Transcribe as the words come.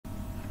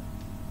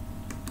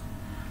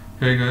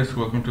Hey guys,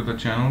 welcome to the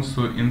channel.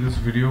 So in this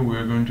video we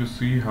are going to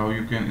see how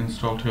you can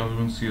install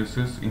Tailwind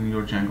CSS in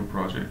your Django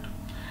project.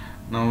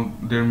 Now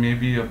there may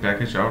be a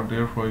package out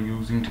there for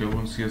using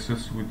Tailwind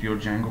CSS with your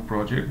Django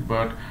project,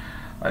 but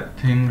I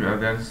think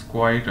that is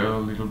quite a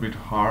little bit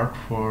hard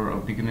for a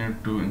beginner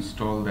to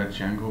install that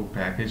Django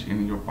package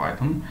in your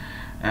Python,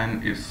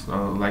 and it's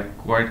like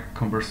quite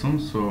cumbersome.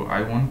 So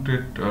I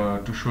wanted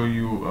to show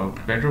you a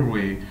better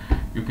way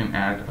you can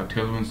add a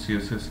Tailwind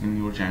CSS in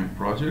your Django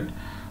project.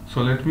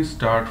 So let me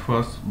start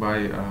first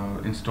by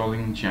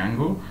installing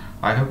Django.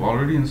 I have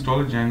already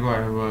installed Django.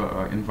 I have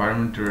a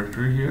environment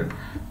directory here,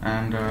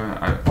 and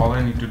all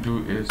I need to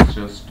do is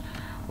just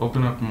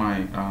open up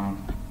my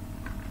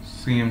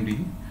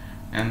CMD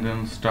and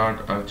then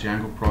start a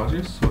Django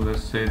project. So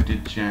let's say the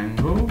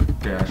Django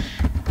dash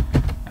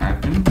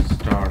admin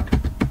start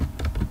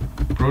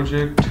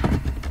project,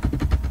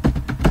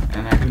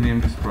 and I can name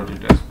this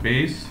project as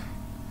base.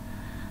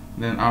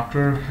 Then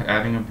after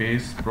adding a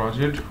base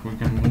project, we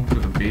can move to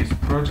the base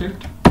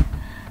project,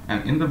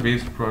 and in the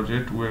base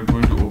project we are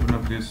going to open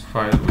up this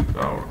file with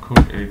our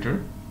code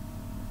editor.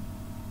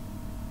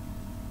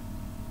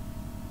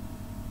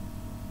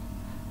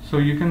 So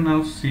you can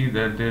now see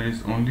that there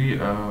is only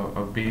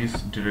a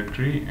base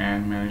directory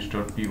and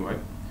manage.py.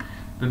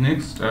 The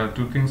next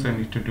two things I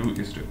need to do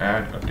is to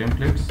add a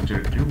templates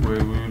directory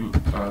where we will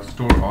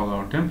store all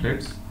our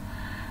templates,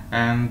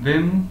 and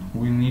then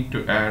we need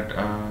to add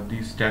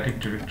the static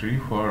directory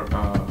for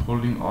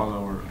holding all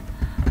our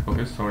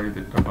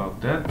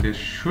about that. This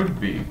should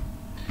be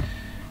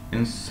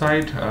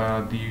inside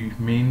the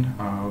main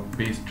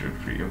base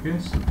directory. Okay,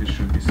 so this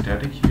should be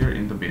static here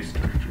in the base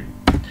directory.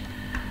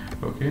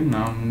 Okay,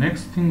 now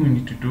next thing we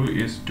need to do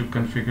is to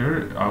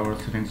configure our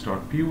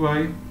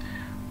settings.py.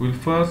 We'll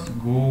first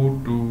go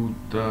to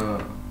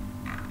the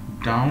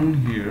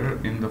down here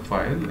in the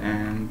file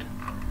and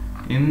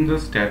in the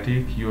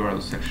static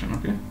URL section.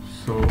 Okay,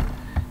 so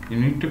you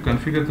need to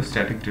configure the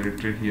static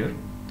directory here.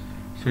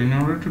 So in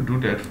order to do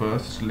that,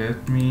 first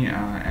let me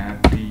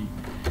add the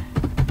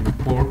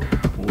import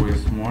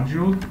OS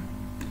module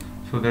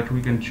so that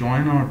we can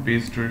join our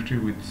base directory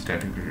with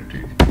static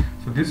directory.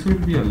 So this will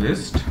be a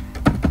list.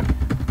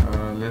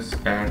 Let's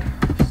add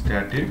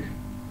static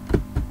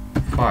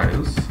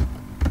files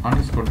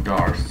underscore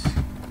dars,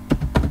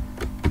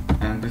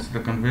 and this is the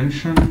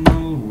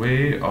conventional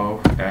way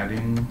of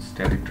adding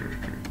static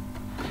directory.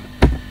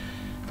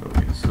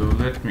 Okay, so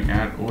let me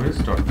add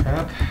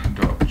os.path.join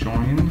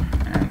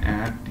and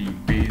add the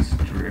base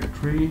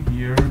directory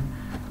here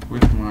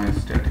with my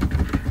static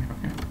directory.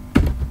 Okay.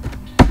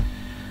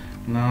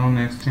 Now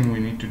next thing we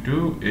need to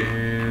do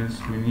is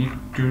we need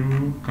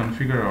to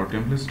configure our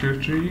templates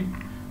directory.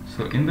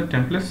 So in the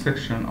templates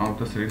section of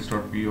the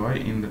settings.py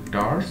in the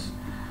dars,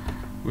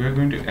 we are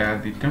going to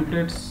add the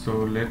templates. So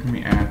let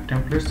me add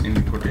templates in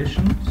the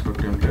quotation, so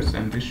templates,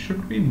 and this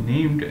should be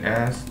named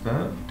as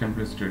the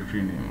templates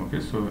directory name. Okay,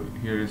 so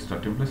here is the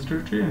templates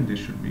directory and this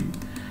should be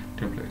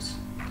templates.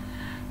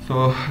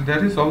 So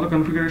that is all the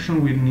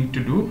configuration we need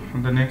to do.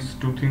 And the next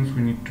two things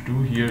we need to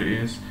do here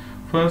is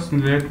first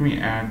let me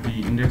add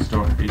the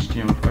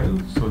index.html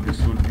file. So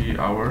this would be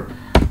our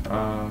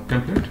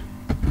template.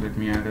 Let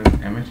me add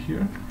an emmet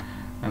here,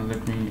 and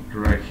let me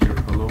write here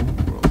hello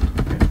world.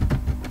 Okay.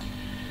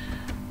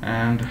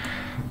 And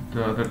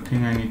the other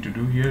thing I need to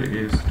do here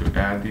is to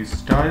add the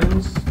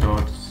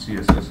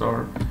styles.css,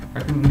 or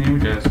I can name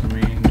it as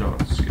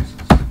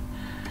main.css.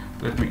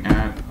 Let me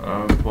add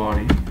a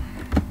body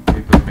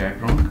with a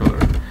background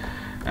color,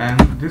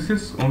 and this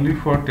is only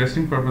for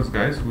testing purpose,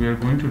 guys. We are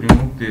going to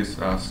remove this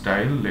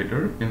style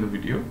later in the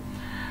video.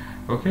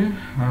 Okay,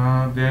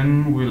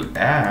 then we'll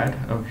add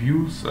a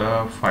views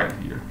file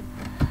here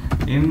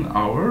in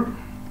our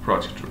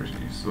project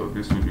directory. So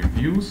this will be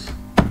views.py.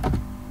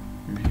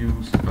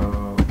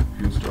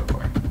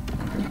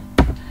 Okay.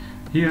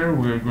 Here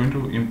we are going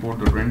to import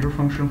the render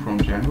function from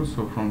Django.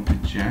 So from the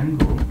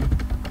Django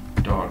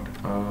dot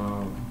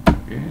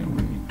okay,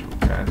 we need to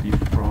add the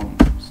from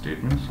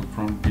statement. So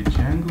from the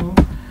Django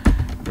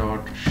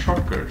dot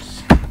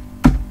shortcuts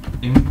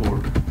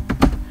import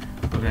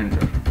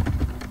render.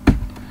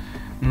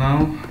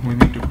 Now we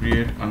need to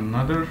create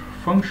another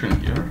function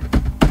here,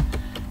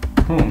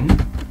 home,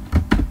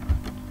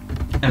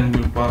 and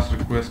we'll pass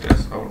request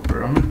as our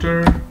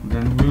parameter.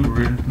 Then we'll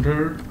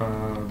render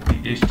the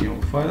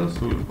HTML file.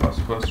 So we'll pass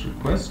first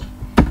request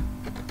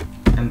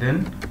and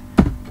then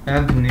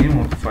add the name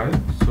of the file.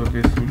 So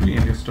this will be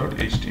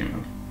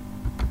index.html,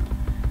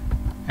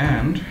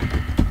 and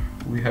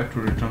we have to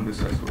return this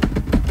as well.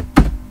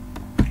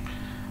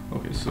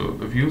 Okay, so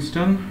the view is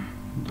done.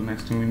 The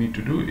next thing we need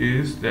to do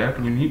is that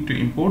we need to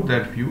import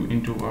that view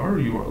into our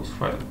URLs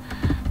file.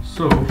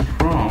 So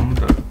from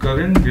the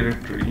current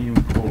directory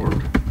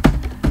import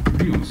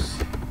views,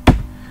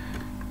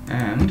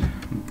 and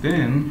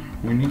then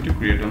we need to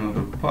create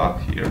another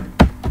path here.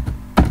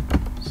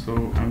 So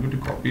I'm going to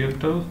copy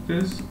out of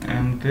this,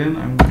 and then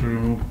I'm going to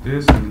remove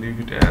this and leave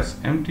it as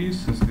empty,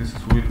 since this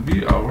will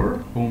be our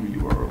home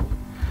URL.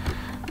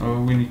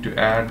 We need to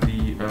add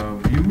the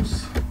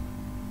views.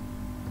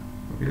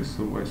 Okay,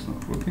 so why it's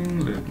not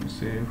working? Let me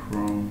say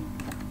from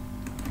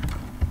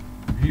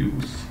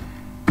views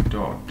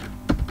dot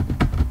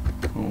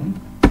home.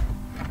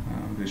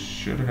 This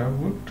should have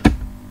worked.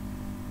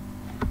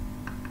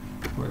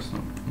 Why it's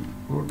not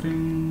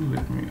importing?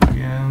 Let me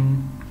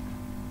again.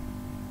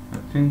 I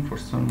think for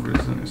some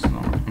reason it's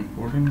not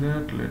importing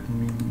that. Let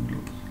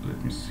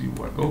me see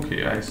what.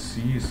 Okay, I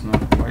see it's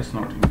not. Why it's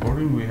not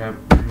importing? We have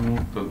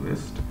removed the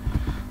list.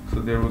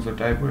 So there was a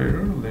typo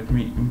error. Let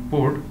me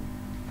import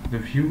the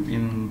view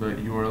in the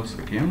URLs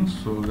again.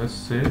 So let's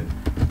say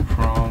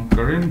from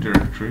current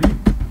directory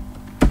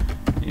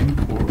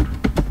import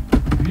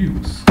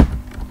views,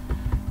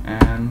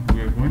 and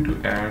we are going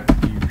to add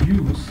the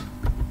views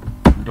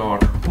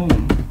dot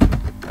home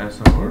as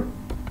our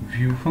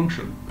view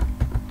function.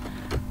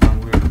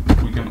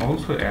 We can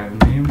also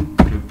add name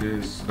to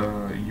this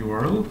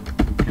URL.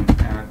 We can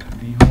add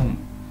the home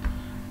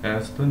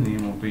as the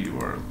name of the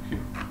URL here.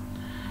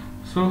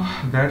 So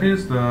that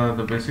is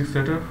the basic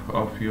setup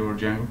of your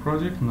Django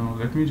project. Now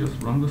let me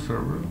just run the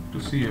server to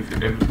see if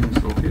everything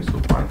is okay. So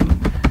Python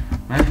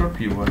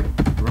manage.py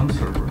run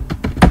server,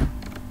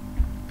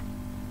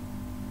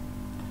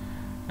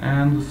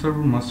 and the server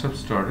must have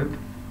started.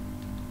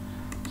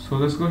 So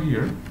let's go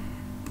here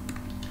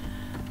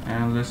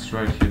and let's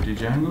write here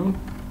Django.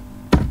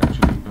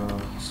 Actually,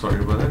 sorry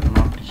about that,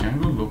 not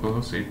Django,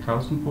 localhost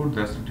 8000 port,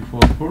 that's the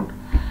default port.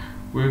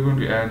 We're going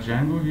to add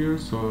Django here.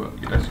 So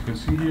as you can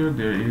see here,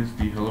 there is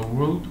the hello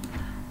world,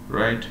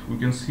 right? We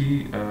can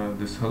see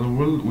this hello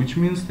world, which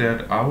means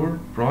that our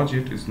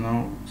project is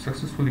now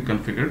successfully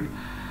configured.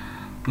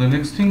 The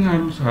next thing I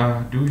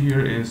will do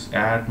here is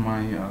add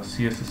my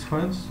CSS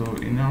files. So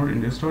in our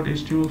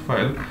index.html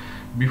file,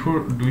 before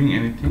doing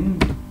anything,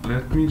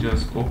 let me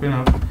just open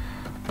up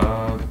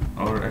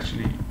or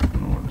actually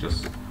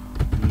just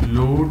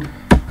load.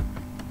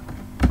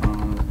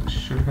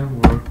 Should have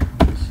worked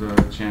this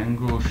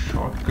Django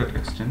shortcut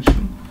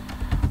extension.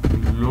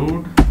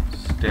 Load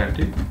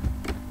static.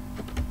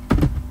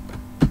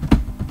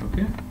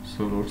 Okay,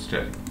 so load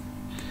static,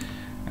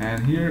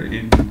 and here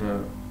in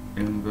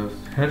the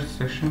head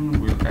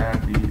section we'll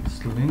add the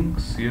sling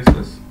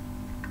CSS,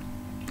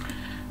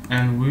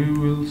 and we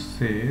will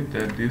say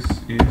that this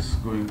is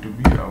going to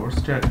be our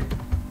static.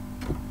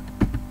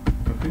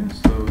 Okay,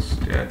 so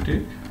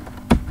static.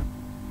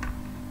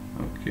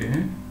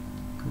 Okay,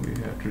 we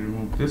have to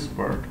remove this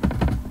part,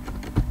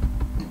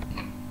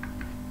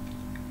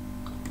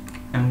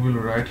 and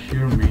we'll write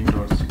here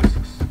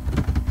main.css.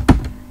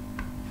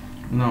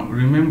 Now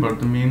remember,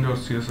 the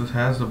main.css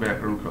has the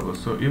background color.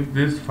 So if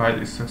this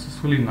file is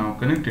successfully now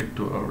connected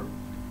to our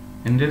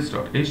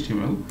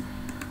index.html,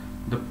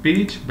 the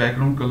page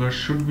background color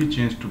should be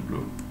changed to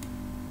blue.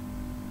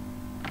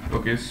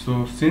 Okay,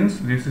 so since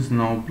this is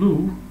now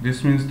blue,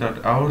 this means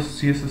that our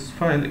CSS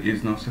file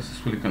is now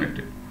successfully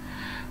connected.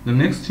 The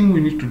next thing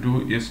we need to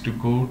do is to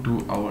go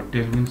to our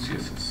Tailwind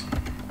CSS.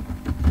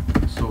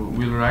 So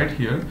we'll write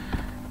here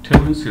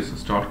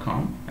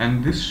tailwindcss.com,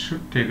 and this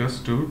should take us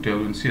to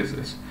Tailwind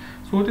CSS.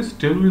 So what is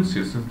Tailwind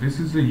CSS? This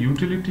is a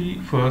utility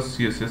first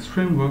CSS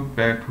framework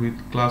backed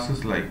with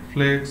classes like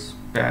Flex,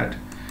 Pat,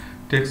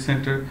 Text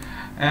Center,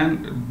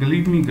 and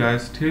believe me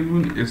guys,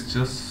 Tailwind is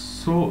just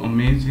so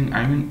amazing.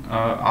 I mean,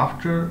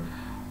 after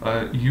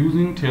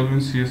using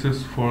Tailwind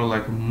CSS for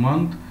like a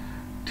month,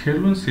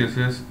 Tailwind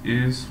CSS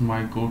is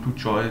my go-to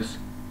choice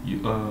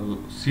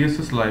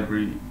CSS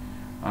library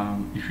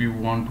if you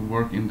want to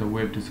work in the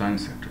web design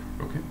sector.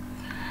 Okay,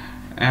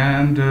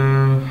 and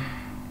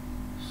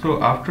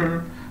so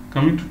after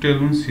coming to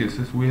Tailwind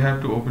CSS, we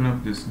have to open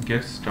up this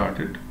get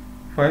started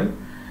file,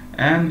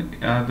 and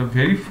the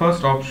very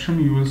first option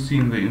you will see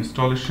in the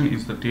installation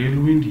is the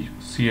Tailwind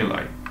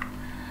CLI.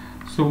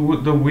 So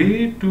the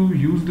way to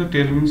use the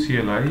Tailwind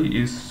CLI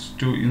is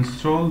to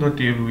install the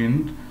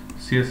Tailwind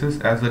CSS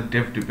as a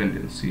dev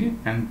dependency,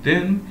 and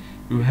then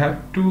you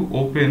have to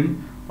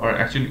open or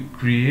actually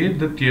create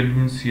the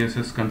Tailwind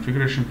CSS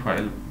configuration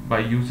file by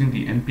using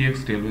the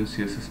npx tailwind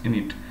css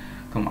init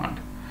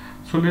command.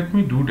 So let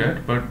me do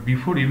that, but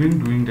before even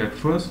doing that,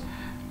 first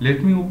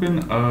let me open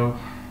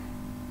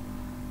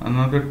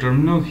another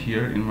terminal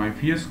here in my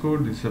VS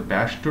Code. This is a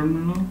bash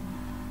terminal.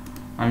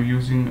 I'm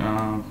using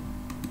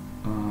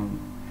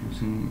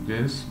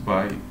this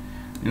by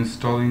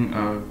installing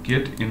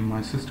git in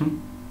my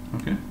system.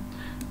 Okay,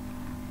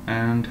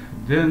 and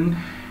then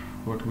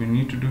what we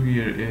need to do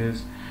here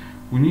is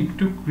we need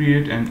to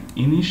create an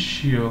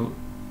initial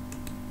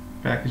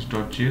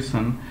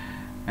package.json,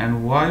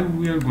 and why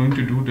we are going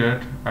to do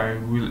that, I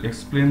will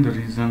explain the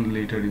reason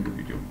later in the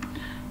video.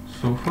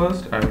 So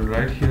first I will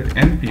write here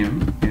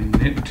npm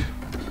init,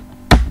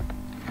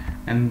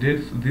 and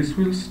this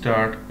will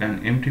start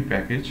an empty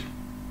package.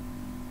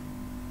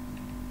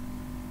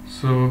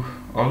 So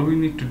all we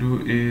need to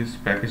do is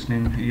package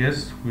name,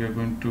 yes, we are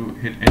going to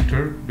hit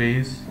enter,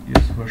 base,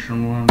 yes,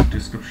 version 1,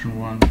 description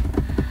 1,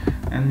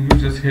 and you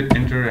just hit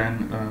enter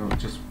and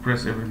just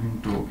press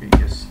everything to OK,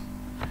 yes.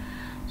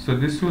 So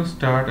this will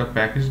start a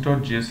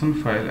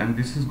package.json file, and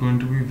this is going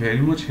to be very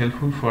much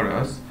helpful for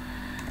us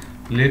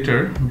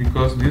later,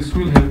 because this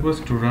will help us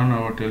to run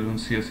our Tailwind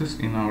CSS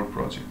in our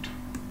project.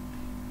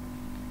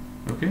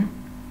 Okay,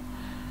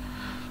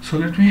 so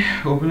let me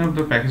open up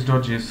the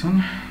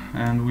package.json,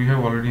 and we have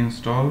already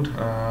installed,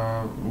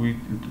 we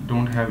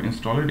don't have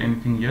installed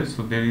anything yet,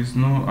 so there is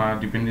no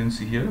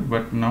dependency here,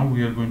 but now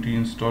we are going to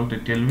install the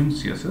Tailwind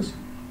CSS.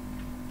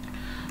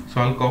 So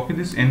I'll copy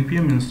this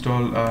npm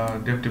install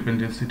dev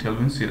dependency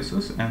Tailwind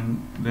CSS,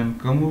 and then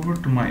come over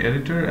to my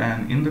editor,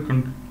 and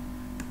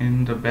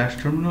in the bash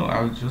terminal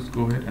I'll just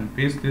go ahead and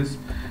paste this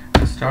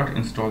and start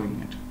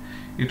installing it.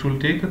 It will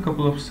take a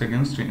couple of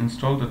seconds to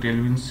install the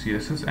Tailwind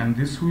CSS, and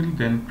this will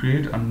then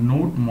create a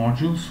node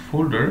modules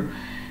folder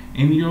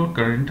in your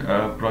current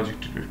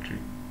project directory.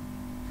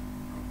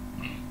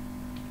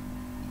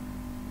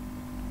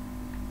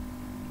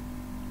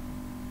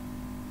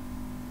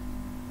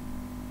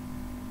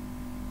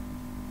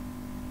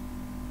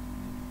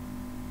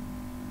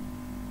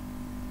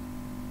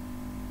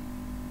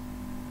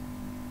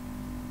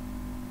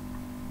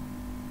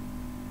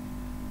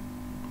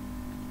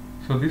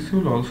 So this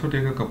will also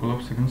take a couple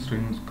of seconds to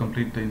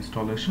complete the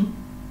installation.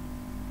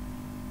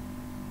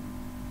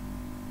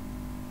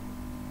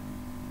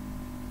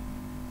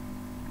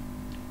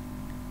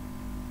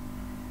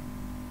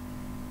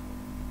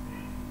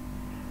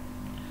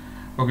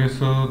 Okay,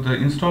 so the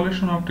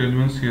installation of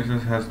Tailwind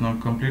CSS has now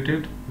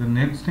completed. The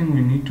next thing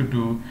we need to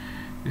do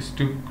is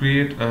to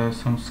create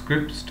some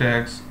script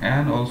stacks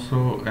and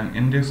also an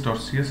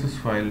index.css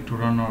file to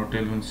run our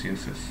Tailwind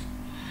CSS.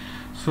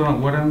 So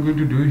what I'm going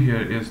to do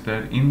here is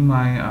that in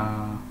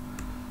my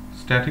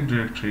static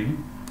directory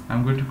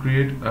I'm going to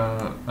create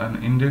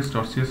an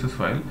index.css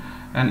file,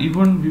 and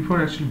even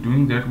before actually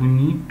doing that we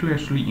need to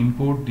actually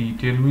import the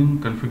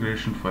Tailwind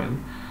configuration file.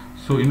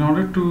 So in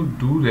order to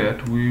do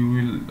that, we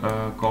will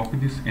copy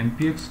this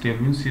npx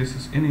Tailwind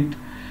CSS init,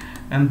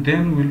 and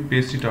then we'll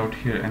paste it out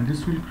here, and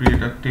this will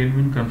create a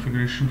Tailwind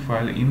configuration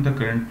file in the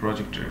current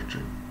project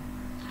directory.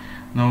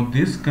 Now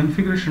this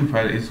configuration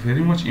file is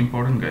very much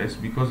important, guys,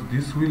 because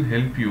this will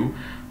help you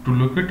to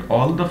look at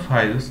all the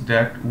files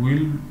that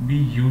will be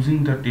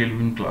using the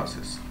Tailwind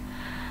classes.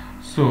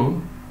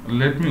 So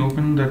let me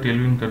open the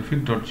Tailwind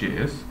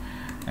config.js,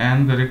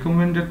 and the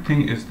recommended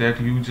thing is that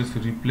you just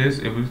replace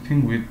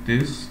everything with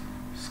this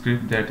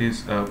script that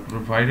is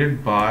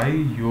provided by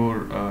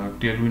your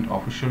Tailwind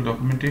official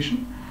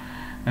documentation.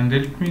 And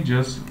let me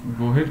just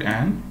go ahead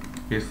and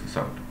paste this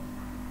out.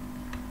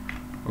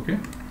 Okay,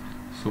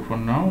 so for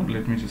now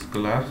let me just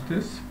collapse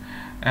this,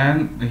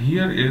 and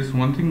here is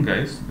one thing,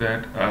 guys,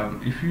 that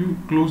if you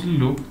closely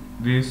look,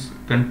 this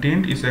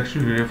content is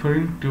actually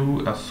referring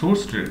to a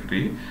source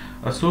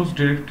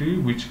directory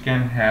which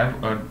can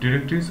have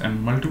directories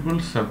and multiple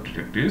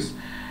subdirectories,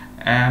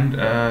 and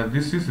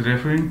this is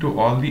referring to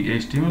all the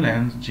HTML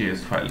and JS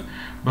file.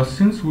 But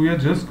since we are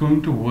just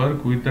going to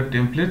work with the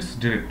templates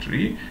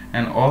directory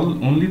and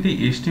only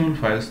the HTML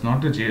files,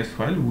 not the JS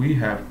file, we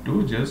have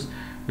to just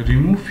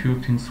remove few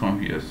things from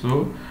here.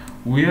 So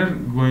we are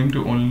going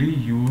to only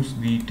use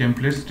the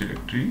templates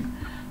directory.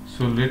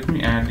 So let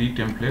me add the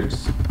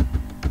templates,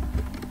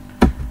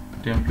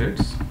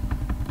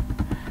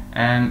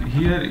 and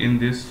here in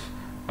this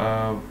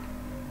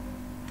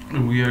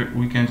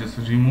we can just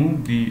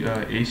remove the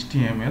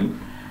HTML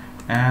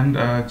and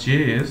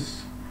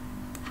JS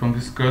from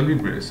this curly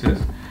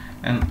braces.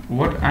 And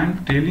what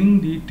I'm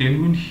telling the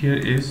Tailwind here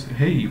is,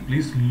 hey,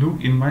 please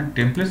look in my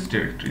templates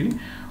directory,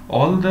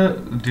 all the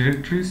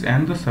directories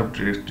and the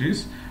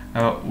subdirectories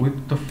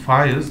with the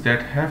files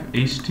that have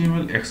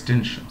HTML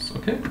extensions.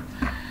 Okay,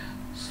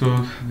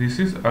 so this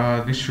is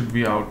this should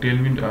be our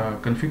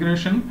Tailwind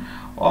configuration.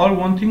 Or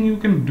one thing you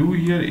can do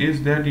here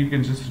is that you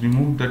can just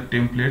remove the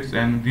templates,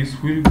 and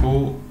this will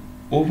go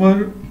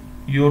over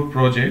your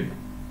project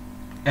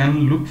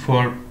and look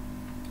for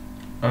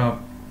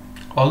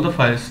all the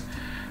files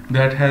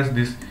that has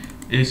this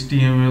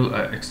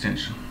HTML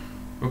extension.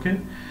 Okay,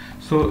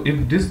 so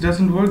if this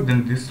doesn't work,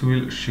 then this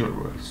will sure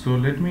work. So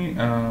let me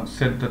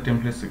set the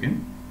templates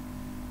again.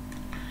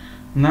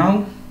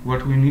 Now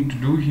what we need to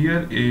do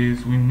here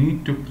is we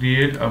need to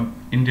create a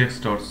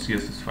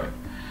index.css file.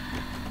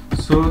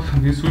 So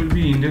this will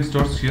be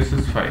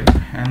index.css file,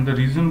 and the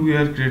reason we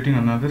are creating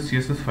another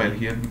CSS file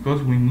here,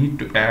 because we need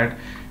to add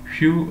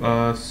few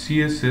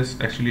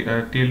CSS actually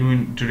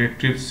Tailwind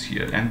directives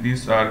here, and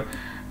these are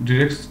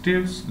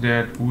directives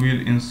that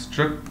will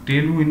instruct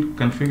Tailwind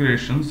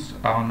configurations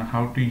on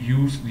how to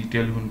use the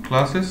Tailwind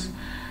classes,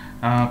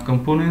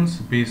 components,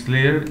 base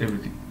layer,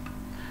 everything.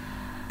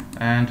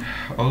 And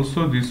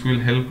also this will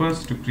help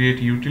us to create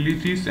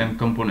utilities and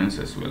components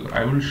as well.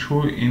 I will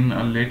show in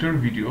a later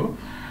video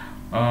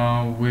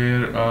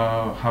where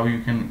how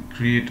you can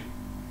create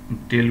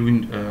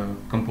Tailwind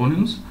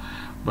components,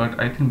 but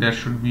I think that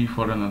should be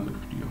for another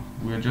video.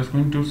 We are just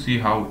going to see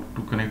how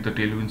to connect the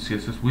Tailwind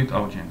CSS with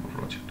our Django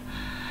project.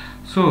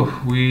 So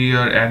we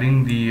are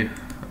adding the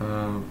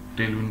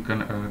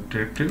Tailwind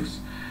directives,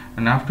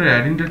 and after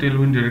adding the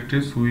Tailwind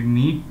directives we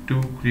need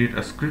to create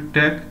a script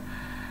tag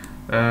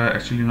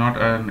actually not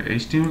an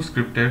HTML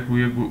script tag.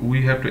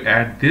 We have to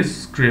add this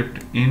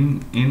script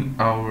in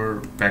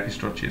our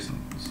package.json.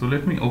 So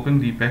let me open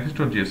the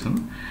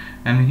package.json,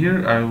 and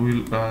here I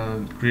will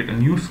create a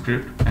new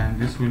script, and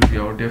this will be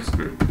our dev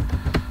script.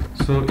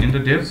 So in the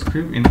dev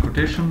script, in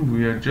quotation,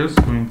 we are just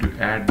going to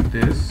add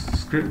this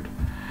script,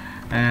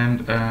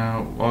 and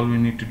all we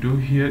need to do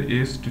here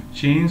is to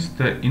change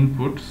the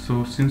input.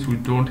 So since we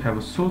don't have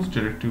a source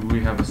directory,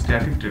 we have a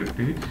static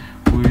directory.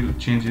 We will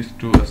change it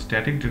to a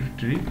static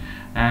directory,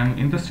 and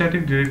in the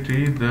static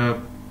directory,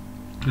 the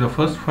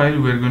first file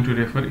we are going to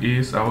refer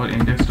is our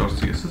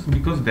index.css,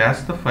 because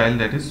that's the file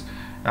that is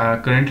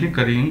currently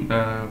carrying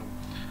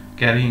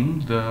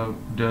the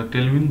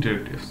Tailwind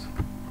directives.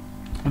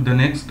 The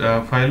next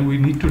file we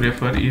need to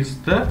refer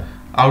is the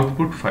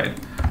output file,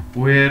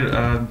 where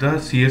the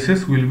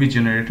CSS will be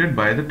generated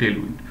by the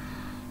Tailwind.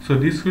 So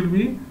this will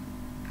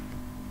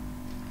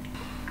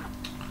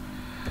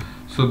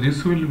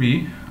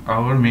be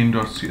our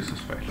main.css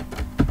file,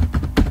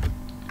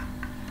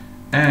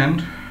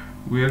 and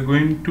we are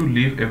going to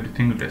leave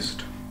everything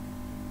rest.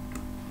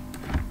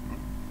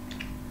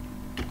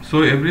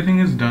 So everything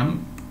is done.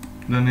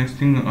 The next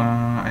thing,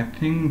 I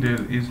think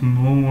there is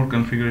no more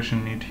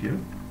configuration need here.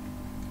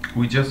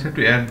 We just have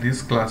to add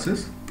these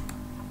classes.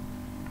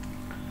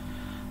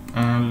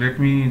 Let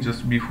me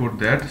just before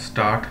that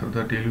start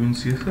the Tailwind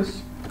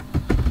CSS.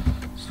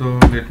 So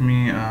let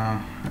me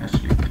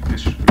actually,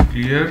 this should be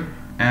clear,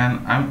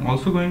 and I'm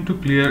also going to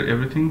clear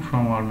everything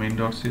from our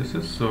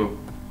main.css. So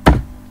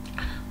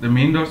the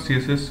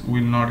main.css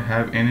will not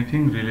have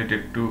anything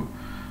related to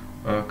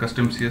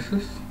custom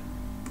CSS,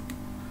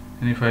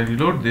 and if I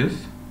reload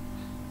this,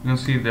 you can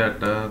see that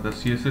the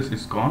CSS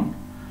is gone.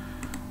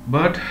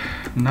 But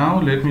now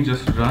let me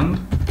just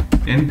run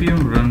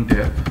npm run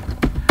dev,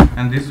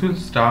 and this will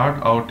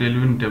start our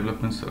Tailwind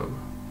development server.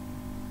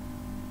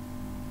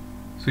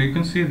 So you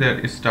can see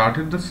that it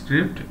started the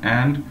script,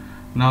 and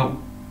now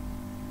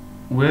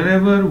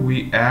wherever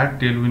we add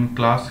Tailwind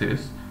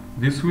classes,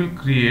 this will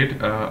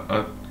create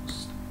a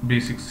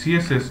basic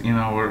CSS in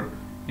our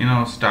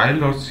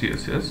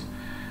style.css,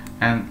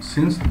 and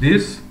since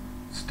this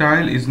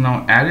style is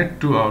now added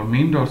to our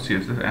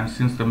main.css, and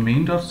since the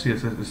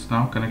main.css is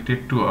now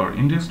connected to our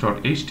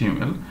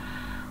index.html,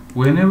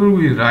 whenever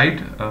we write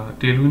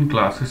Tailwind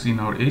classes in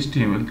our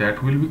HTML,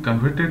 that will be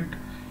converted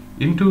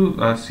into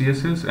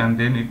CSS, and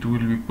then it will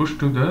be pushed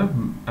to the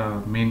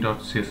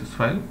main.css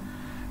file,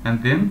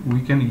 and then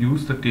we can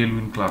use the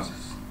Tailwind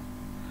classes.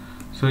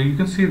 So you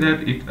can see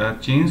that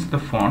it changed the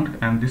font,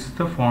 and this is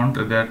the font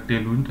that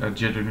Tailwind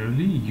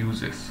generally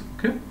uses.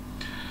 Okay,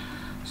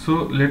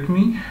 so let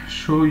me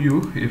show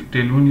you if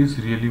Tailwind is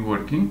really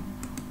working.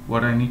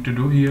 What I need to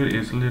do here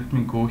is, let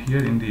me go here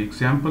in the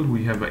example.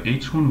 We have a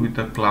h1 with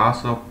a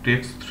class of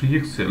text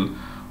 3xl,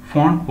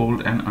 font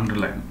bold and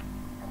underline.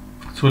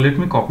 So let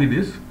me copy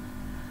this,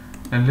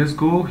 and let's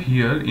go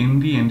here in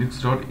the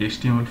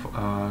index.html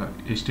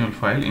HTML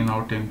file in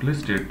our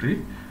templates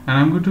directory, and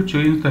I'm going to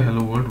change the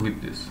hello world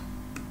with this.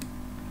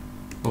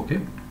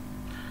 Okay,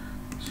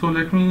 so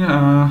let me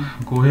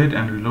go ahead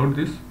and reload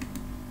this,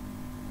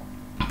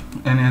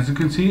 and as you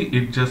can see,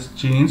 it just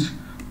changed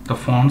the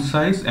font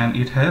size and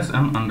it has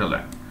an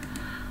underline.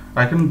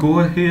 I can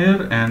go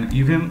here and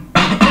even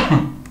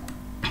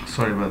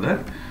sorry about that,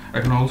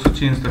 I can also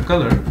change the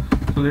color.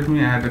 So let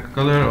me add a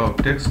color of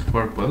text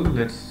purple,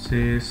 let's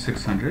say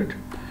 600.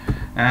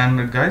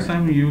 And guys,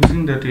 I'm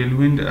using the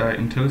Tailwind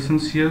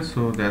IntelliSense here,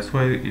 so that's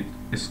why it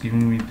is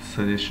giving me the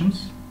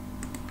suggestions.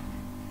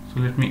 So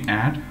let me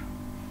add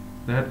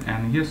that,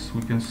 and yes,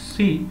 we can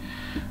see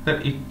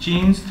that it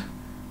changed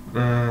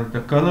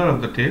the color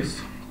of the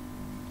text.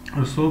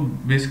 So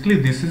basically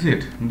this is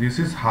it. This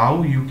is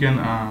how you can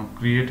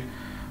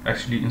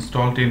actually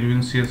install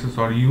Tailwind CSS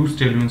or use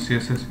Tailwind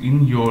CSS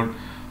in your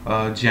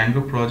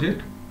Django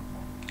project.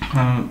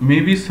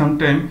 Maybe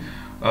sometime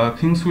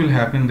things will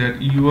happen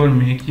that you are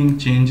making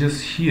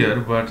changes here,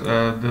 but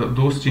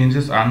those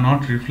changes are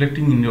not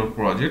reflecting in your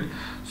project.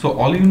 So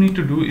all you need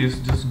to do is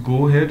just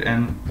go ahead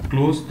and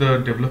close the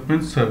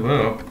development server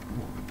of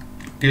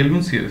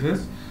Tailwind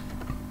CSS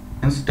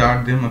and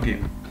start them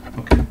again.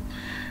 Okay,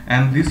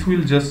 and this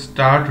will just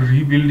start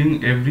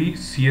rebuilding every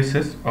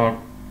CSS or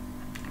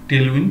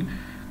Tailwind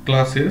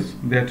classes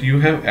that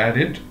you have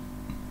added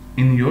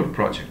in your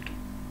project.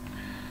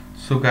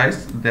 So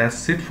guys,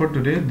 that's it for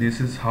today. This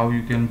is how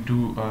you can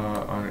do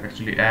or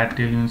actually add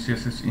Tailwind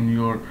CSS in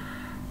your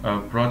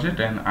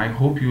project, and I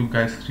hope you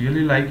guys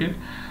really like it.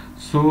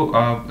 So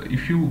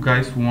if you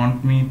guys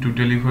want me to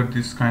deliver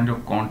this kind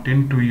of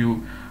content to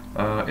you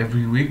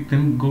every week,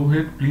 then go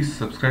ahead, please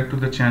subscribe to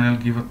the channel,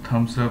 give a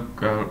thumbs up,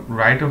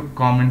 write a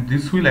comment.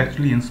 This will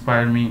actually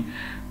inspire me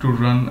to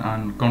run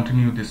and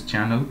continue this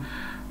channel,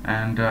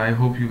 and I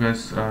hope you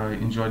guys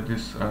enjoyed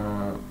this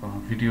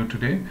video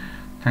today.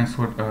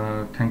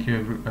 Thank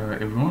you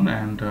everyone,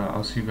 and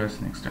I'll see you guys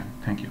next time.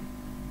 Thank you.